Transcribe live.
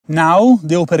Now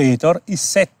the operator is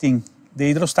setting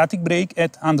the hydrostatic brake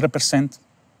at 100%.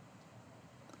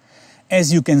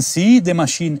 As you can see, the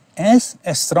machine has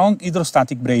a strong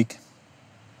hydrostatic brake.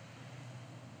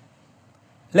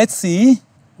 Let's see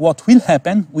what will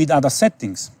happen with other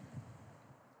settings.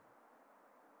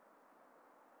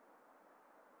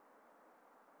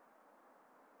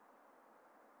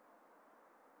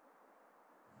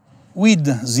 With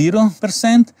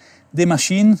 0%, the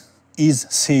machine is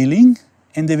sailing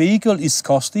and the vehicle is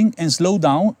coasting and slowed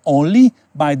down only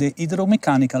by the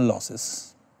hydromechanical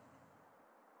losses.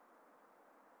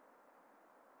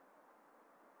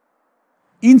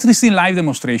 Interesting live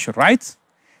demonstration, right?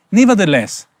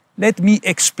 Nevertheless, let me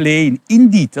explain in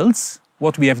details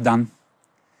what we have done.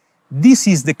 This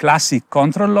is the classic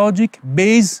control logic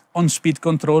based on speed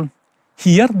control.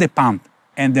 Here, the pump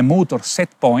and the motor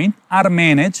set point are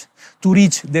managed to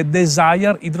reach the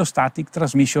desired hydrostatic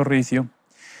transmission ratio.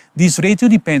 This ratio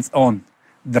depends on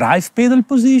drive pedal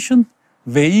position,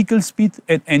 vehicle speed,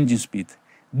 and engine speed.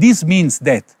 This means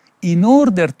that in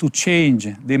order to change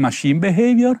the machine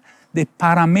behavior, the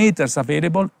parameters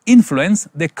available influence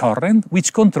the current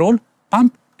which control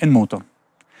pump and motor.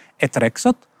 At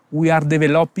Rexroth, we are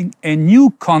developing a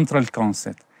new control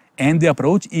concept, and the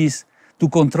approach is to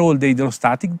control the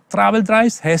hydrostatic travel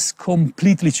drives has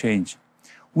completely changed.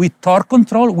 With torque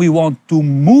control, we want to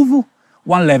move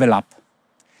one level up.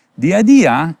 The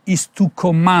idea is to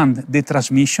command the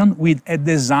transmission with a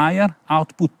desired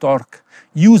output torque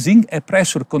using a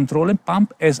pressure-controlled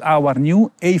pump as our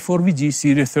new A4VG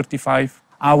Series 35.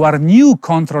 Our new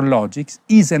control logic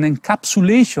is an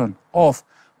encapsulation of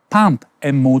pump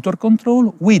and motor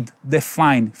control with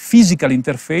defined physical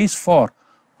interface for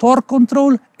torque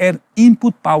control and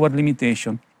input power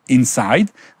limitation.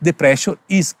 Inside, the pressure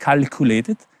is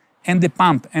calculated and the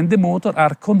pump and the motor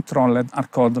are controlled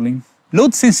accordingly.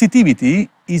 Load sensitivity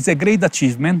is a great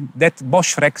achievement that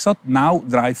Bosch Rexroth now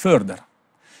drive further.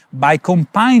 By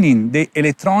combining the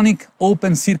electronic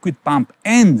open circuit pump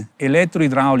and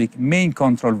electro-hydraulic main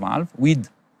control valve with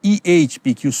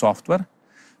EHPQ software,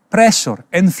 pressure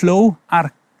and flow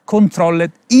are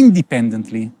controlled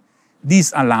independently.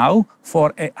 This allows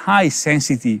for a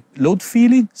high-sensitivity load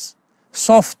feelings,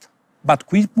 soft but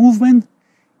quick movement,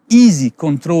 easy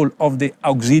control of the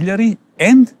auxiliary,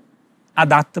 and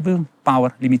adaptable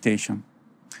power limitation.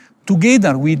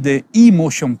 Together with the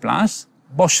eMotion Plus,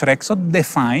 Bosch Rexroth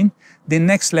defined the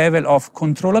next level of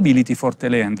controllability for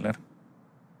telehandler.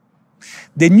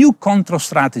 The new control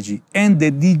strategy and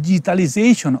the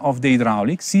digitalization of the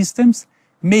hydraulic systems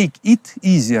make it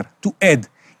easier to add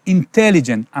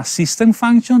intelligent assistant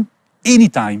function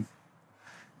anytime.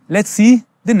 Let's see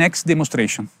the next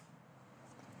demonstration.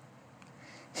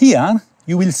 Here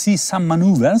you will see some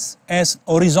maneuvers as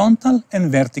horizontal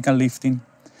and vertical lifting.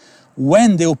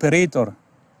 When the operator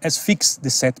has fixed the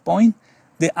set point,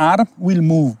 the arm will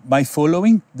move by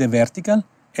following the vertical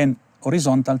and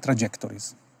horizontal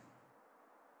trajectories.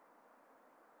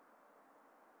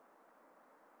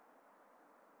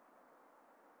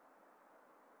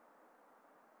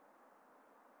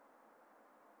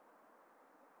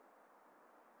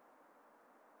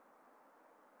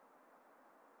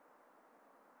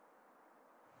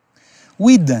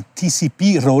 With the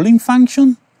TCP rolling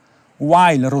function,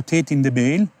 while rotating the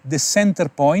bale, the center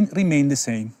point remains the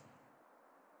same.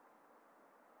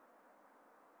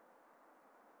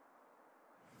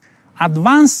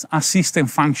 Advanced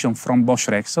assistant function from Bosch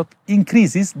Rexroth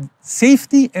increases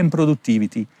safety and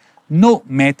productivity, no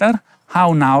matter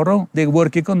how narrow the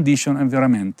working condition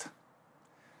environment.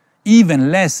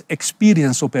 Even less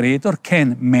experienced operator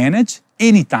can manage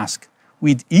any task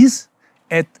with ease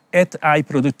at high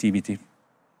productivity.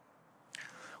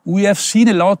 We have seen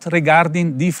a lot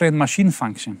regarding different machine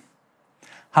functions.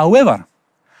 However,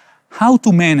 how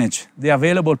to manage the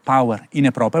available power in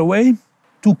a proper way?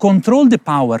 To control the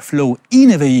power flow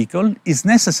in a vehicle is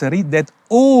necessary that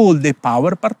all the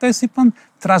power participants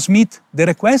transmit the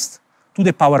request to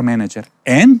the power manager,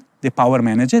 and the power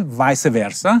manager, vice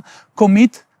versa,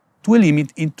 commit to a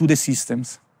limit into the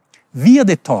systems. Via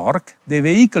the torque, the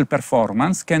vehicle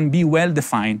performance can be well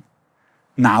defined.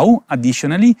 Now,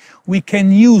 additionally, we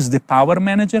can use the power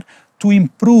manager to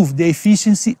improve the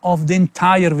efficiency of the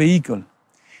entire vehicle.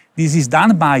 This is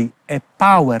done by a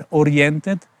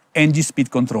power-oriented engine speed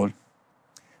control.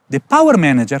 The power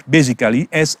manager basically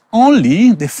has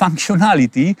only the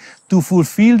functionality to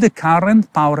fulfill the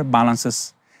current power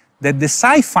balances. The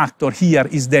decisive factor here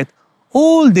is that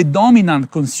all the dominant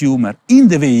consumers in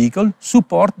the vehicle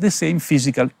support the same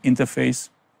physical interface.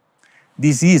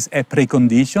 This is a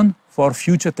precondition for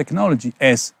future technology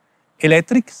as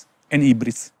electrics and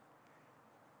hybrids.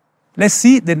 Let's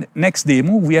see the next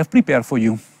demo we have prepared for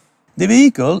you. The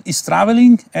vehicle is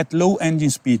traveling at low engine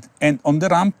speed, and on the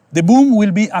ramp, the boom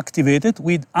will be activated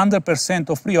with 100%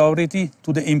 of priority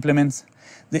to the implement.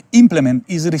 The implement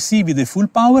is receiving the full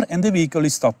power and the vehicle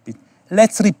is stopped.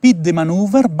 Let's repeat the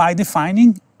maneuver by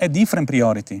defining a different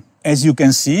priority. As you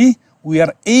can see, we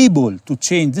are able to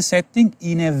change the setting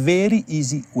in a very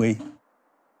easy way.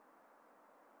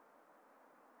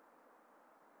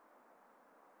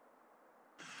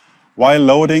 While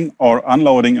loading or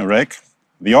unloading a rack,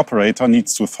 the operator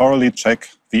needs to thoroughly check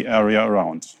the area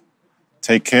around,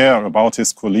 take care about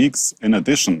his colleagues in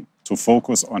addition to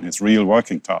focus on his real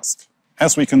working task.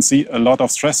 As we can see, a lot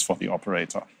of stress for the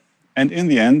operator. And in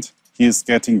the end, he is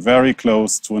getting very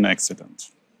close to an accident.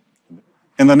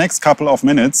 In the next couple of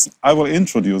minutes, I will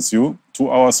introduce you to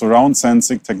our surround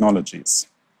sensing technologies.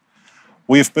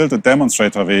 We've built a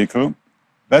demonstrator vehicle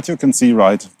that you can see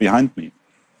right behind me.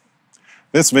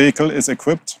 This vehicle is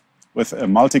equipped with a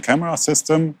multi-camera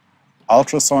system,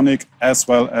 ultrasonic as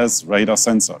well as radar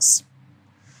sensors.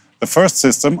 The first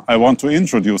system I want to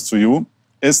introduce to you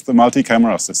is the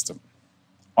multi-camera system.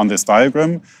 On this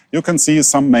diagram, you can see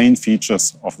some main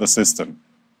features of the system.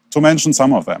 To mention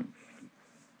some of them: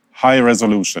 high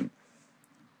resolution,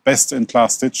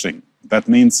 best-in-class stitching, that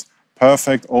means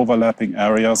perfect overlapping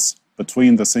areas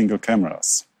between the single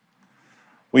cameras.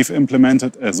 We've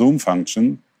implemented a zoom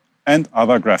function and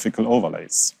other graphical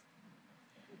overlays.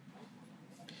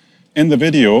 In the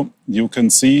video, you can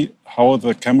see how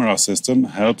the camera system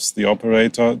helps the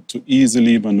operator to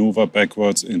easily maneuver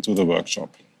backwards into the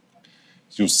workshop.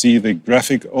 You see the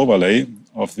graphic overlay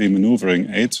of the maneuvering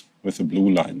aid with the blue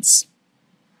lines.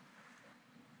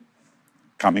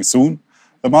 Coming soon,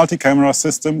 the multi-camera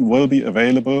system will be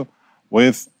available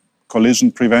with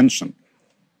collision prevention.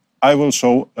 I will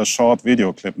show a short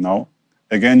video clip now,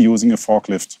 again using a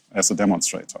forklift as a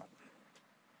demonstrator.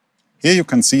 Here you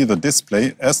can see the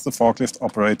display as the forklift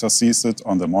operator sees it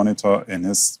on the monitor in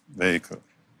his vehicle.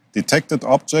 Detected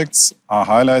objects are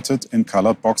highlighted in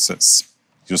colored boxes.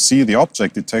 You see the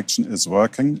object detection is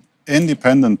working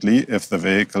independently if the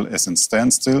vehicle is in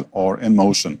standstill or in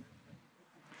motion.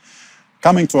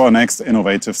 Coming to our next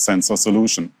innovative sensor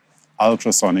solution,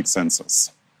 ultrasonic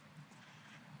sensors.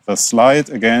 The slide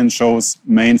again shows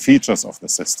main features of the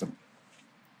system.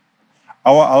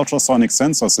 Our ultrasonic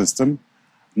sensor system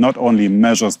not only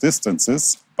measures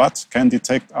distances, but can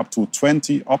detect up to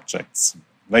 20 objects.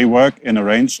 They work in a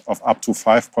range of up to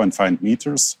 5.5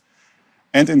 meters,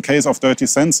 and in case of dirty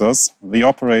sensors, the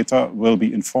operator will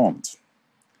be informed.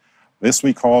 This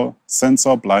we call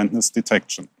sensor blindness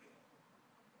detection.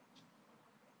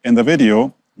 In the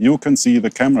video, you can see the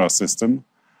camera system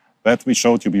that we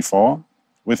showed you before,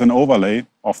 with an overlay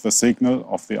of the signal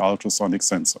of the ultrasonic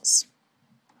sensors.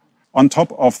 On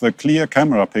top of the clear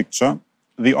camera picture,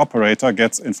 the operator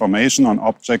gets information on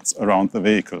objects around the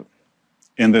vehicle.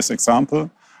 In this example,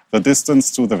 the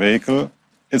distance to the vehicle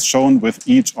is shown with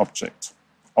each object.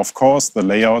 Of course, the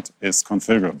layout is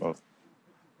configurable.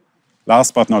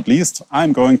 Last but not least,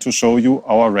 I'm going to show you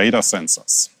our radar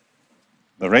sensors.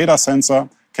 The radar sensor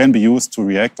can be used to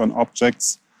react on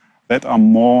objects that are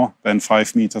more than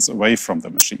 5 meters away from the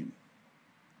machine.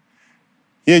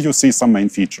 Here you see some main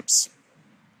features.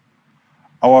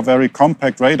 Our very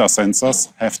compact radar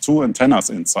sensors have 2 antennas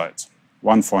inside,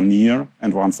 one for near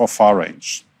and one for far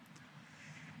range.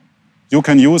 You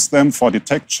can use them for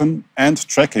detection and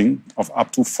tracking of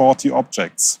up to 40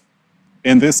 objects.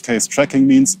 In this case, tracking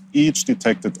means each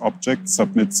detected object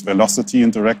submits velocity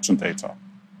and direction data.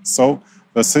 So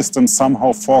the system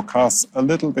somehow forecasts a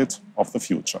little bit of the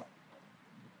future.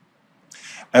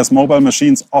 As mobile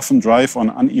machines often drive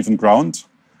on uneven ground,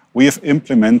 we have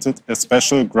implemented a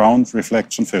special ground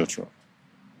reflection filter.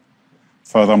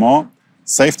 Furthermore,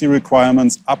 safety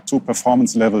requirements up to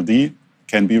performance level D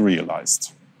can be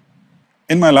realized.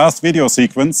 In my last video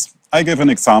sequence, I give an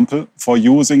example for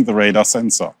using the radar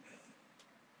sensor.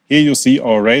 Here you see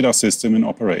our radar system in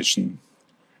operation.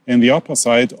 In the upper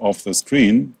side of the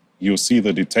screen, you see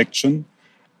the detection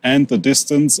and the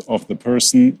distance of the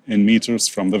person in meters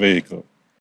from the vehicle.